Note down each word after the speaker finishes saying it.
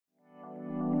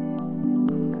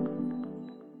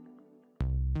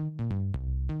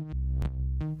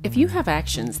If you have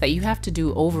actions that you have to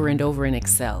do over and over in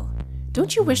Excel,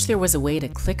 don't you wish there was a way to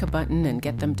click a button and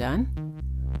get them done?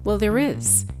 Well, there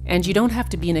is, and you don't have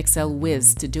to be an Excel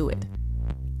whiz to do it.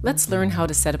 Let's learn how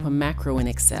to set up a macro in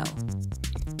Excel.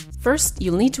 First,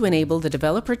 you'll need to enable the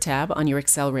Developer tab on your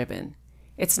Excel ribbon.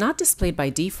 It's not displayed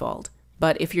by default,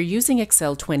 but if you're using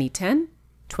Excel 2010,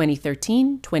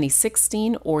 2013,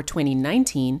 2016, or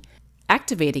 2019,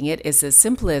 activating it is as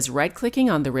simple as right-clicking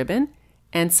on the ribbon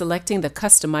and selecting the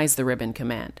Customize the Ribbon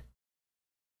command.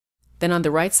 Then on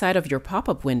the right side of your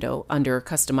pop-up window under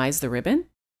Customize the Ribbon,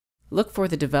 look for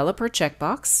the Developer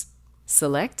checkbox,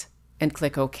 select, and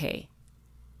click OK.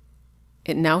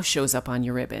 It now shows up on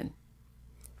your ribbon.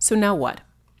 So now what?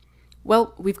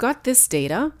 Well, we've got this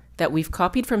data that we've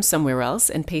copied from somewhere else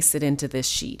and pasted into this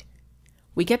sheet.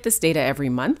 We get this data every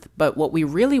month, but what we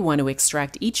really want to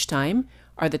extract each time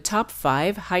are the top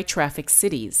 5 high-traffic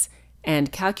cities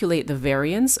and calculate the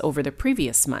variance over the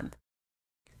previous month.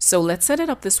 So let's set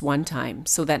it up this one time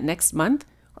so that next month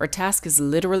our task is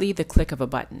literally the click of a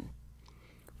button.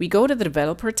 We go to the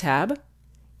Developer tab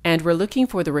and we're looking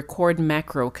for the Record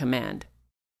Macro command.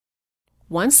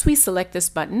 Once we select this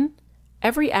button,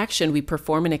 every action we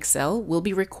perform in Excel will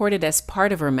be recorded as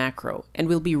part of our macro and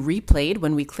will be replayed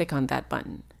when we click on that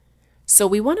button. So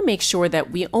we want to make sure that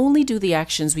we only do the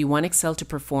actions we want Excel to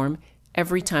perform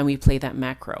every time we play that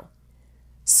macro.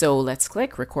 So let's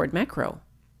click Record Macro.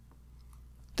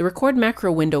 The Record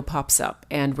Macro window pops up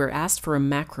and we're asked for a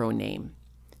macro name.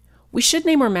 We should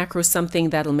name our macro something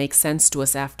that'll make sense to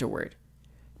us afterward.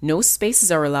 No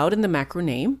spaces are allowed in the macro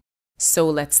name, so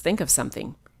let's think of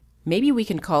something. Maybe we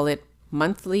can call it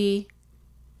Monthly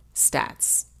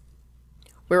Stats.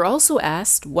 We're also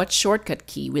asked what shortcut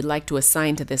key we'd like to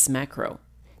assign to this macro.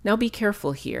 Now be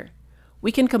careful here.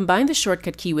 We can combine the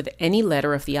shortcut key with any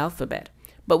letter of the alphabet,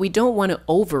 but we don't want to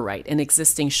overwrite an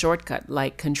existing shortcut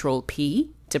like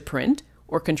Control-P to print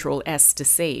or Control-S to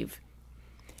save.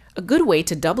 A good way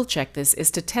to double-check this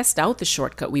is to test out the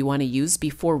shortcut we want to use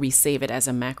before we save it as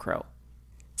a macro.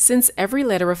 Since every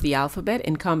letter of the alphabet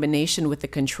in combination with the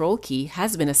Control key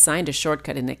has been assigned a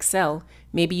shortcut in Excel,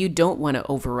 maybe you don't want to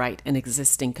overwrite an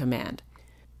existing command.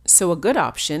 So a good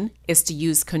option is to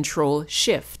use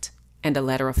Control-Shift and a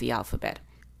letter of the alphabet.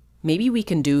 Maybe we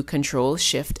can do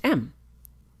Control-Shift-M.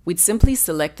 We'd simply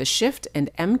select the Shift and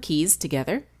M keys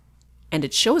together, and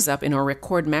it shows up in our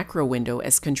Record Macro window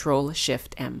as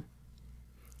Control-Shift-M.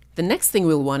 The next thing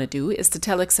we'll want to do is to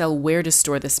tell Excel where to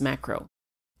store this macro.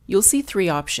 You'll see 3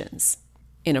 options: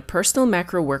 in a personal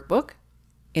macro workbook,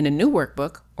 in a new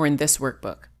workbook, or in this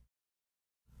workbook.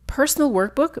 Personal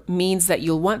workbook means that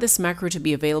you'll want this macro to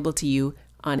be available to you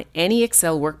on any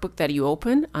Excel workbook that you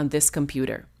open on this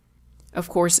computer. Of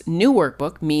course, new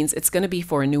workbook means it's going to be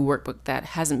for a new workbook that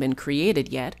hasn't been created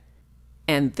yet,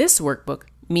 and this workbook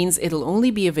means it'll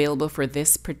only be available for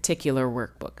this particular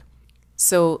workbook.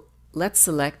 So let's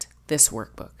select this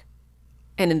workbook.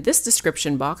 And in this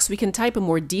description box, we can type a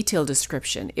more detailed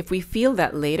description if we feel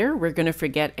that later we're going to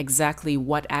forget exactly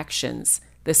what actions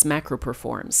this macro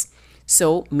performs.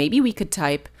 So maybe we could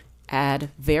type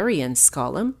add variance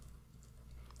column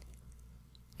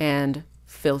and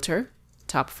filter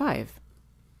top 5.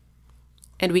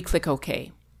 And we click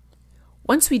OK.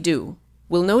 Once we do,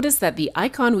 we'll notice that the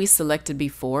icon we selected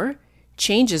before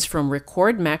changes from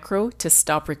Record Macro to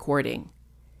Stop Recording.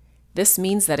 This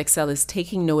means that Excel is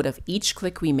taking note of each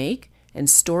click we make and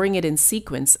storing it in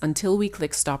sequence until we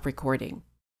click Stop Recording.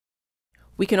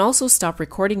 We can also stop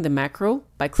recording the macro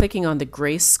by clicking on the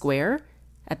gray square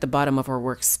at the bottom of our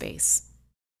workspace.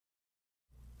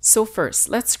 So first,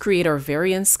 let's create our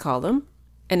variance column,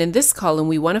 and in this column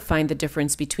we want to find the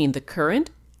difference between the current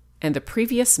and the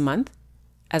previous month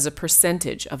as a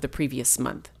percentage of the previous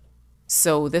month.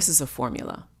 So this is a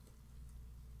formula.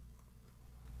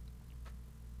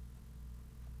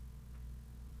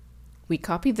 We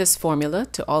copy this formula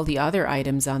to all the other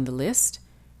items on the list,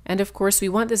 and of course we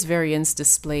want this variance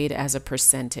displayed as a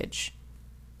percentage.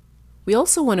 We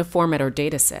also want to format our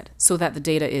data set so that the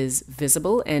data is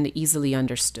visible and easily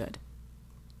understood.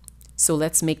 So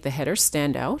let's make the header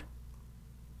stand out,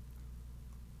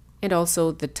 and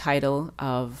also the title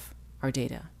of our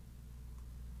data.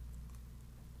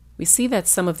 We see that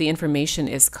some of the information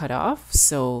is cut off,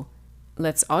 so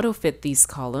let's auto-fit these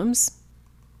columns.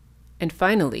 And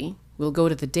finally, we'll go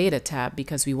to the Data tab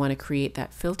because we want to create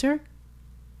that filter.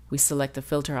 We select the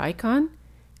filter icon,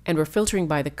 and we're filtering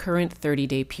by the current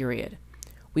 30-day period.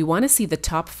 We want to see the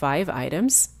top 5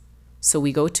 items, so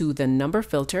we go to the number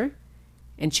filter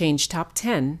and change top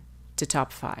 10 to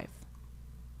top 5.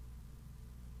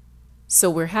 So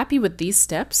we're happy with these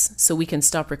steps, so we can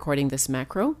stop recording this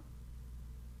macro.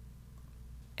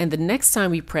 And the next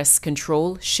time we press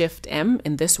Ctrl-Shift-M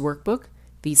in this workbook,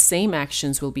 these same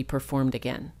actions will be performed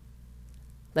again.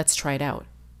 Let's try it out.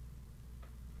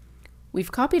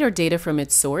 We've copied our data from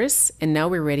its source, and now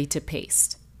we're ready to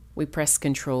paste. We press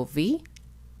Ctrl-V.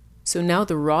 So now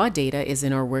the raw data is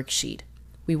in our worksheet.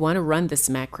 We want to run this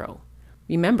macro.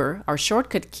 Remember, our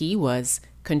shortcut key was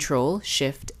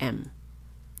Ctrl-Shift-M.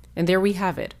 And there we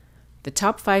have it. The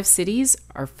top 5 cities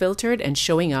are filtered and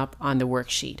showing up on the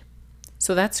worksheet.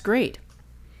 So that's great.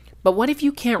 But what if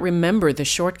you can't remember the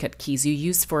shortcut keys you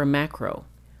used for a macro?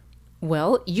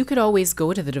 Well, you could always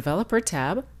go to the Developer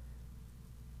tab,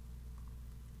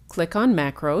 click on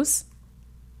Macros,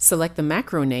 select the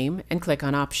macro name, and click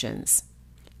on Options.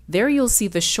 There you'll see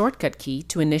the shortcut key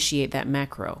to initiate that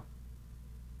macro.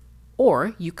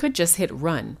 Or you could just hit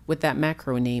Run with that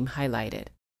macro name highlighted.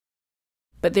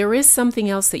 But there is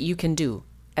something else that you can do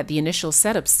at the initial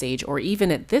setup stage or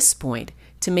even at this point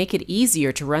to make it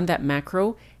easier to run that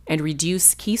macro and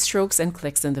reduce keystrokes and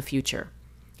clicks in the future.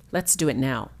 Let's do it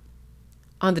now.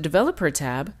 On the Developer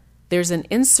tab, there's an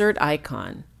Insert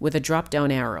icon with a drop-down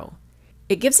arrow.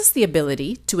 It gives us the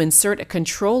ability to insert a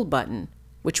control button,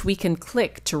 which we can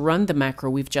click to run the macro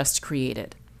we've just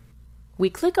created. We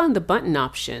click on the button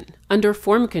option under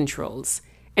Form Controls,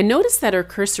 and notice that our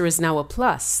cursor is now a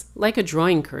plus, like a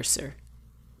drawing cursor.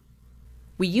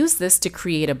 We use this to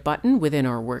create a button within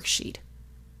our worksheet.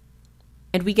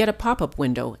 And we get a pop-up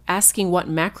window asking what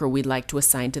macro we'd like to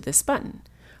assign to this button.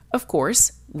 Of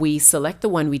course, we select the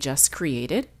one we just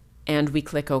created, and we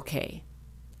click OK.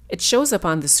 It shows up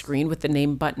on the screen with the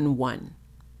name Button 1.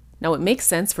 Now it makes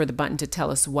sense for the button to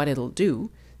tell us what it'll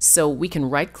do, so we can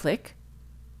right-click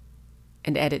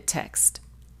and edit text.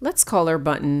 Let's call our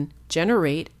button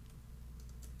Generate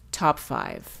Top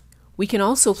 5. We can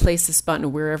also place this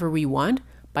button wherever we want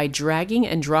by dragging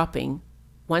and dropping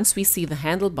once we see the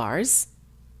handlebars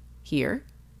here,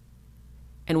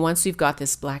 and once we've got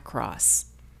this black cross.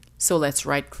 So let's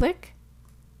right-click.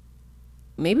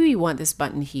 Maybe we want this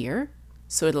button here,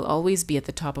 so it'll always be at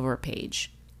the top of our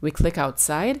page. We click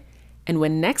outside, and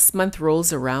when next month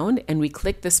rolls around and we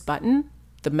click this button,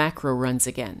 the macro runs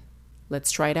again.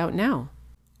 Let's try it out now.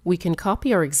 We can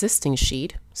copy our existing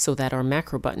sheet so that our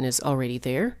macro button is already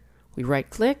there. We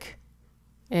right-click,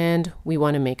 and we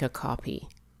want to make a copy.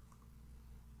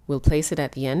 We'll place it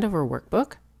at the end of our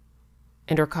workbook,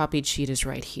 and our copied sheet is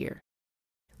right here.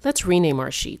 Let's rename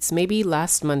our sheets. Maybe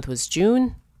last month was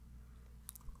June,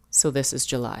 so this is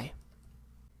July.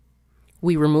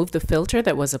 We remove the filter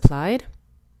that was applied,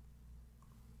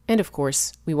 and of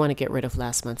course, we want to get rid of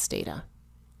last month's data.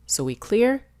 So we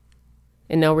clear,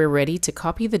 and now we're ready to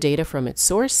copy the data from its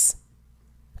source.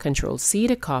 Ctrl-C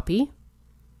to copy.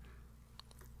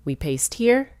 We paste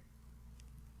here,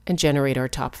 and generate our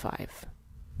top 5.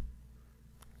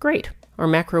 Great, our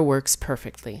macro works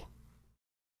perfectly.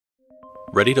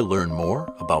 Ready to learn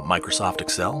more about Microsoft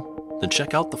Excel? Then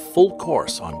check out the full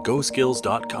course on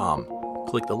GoSkills.com.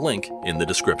 Click the link in the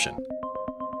description.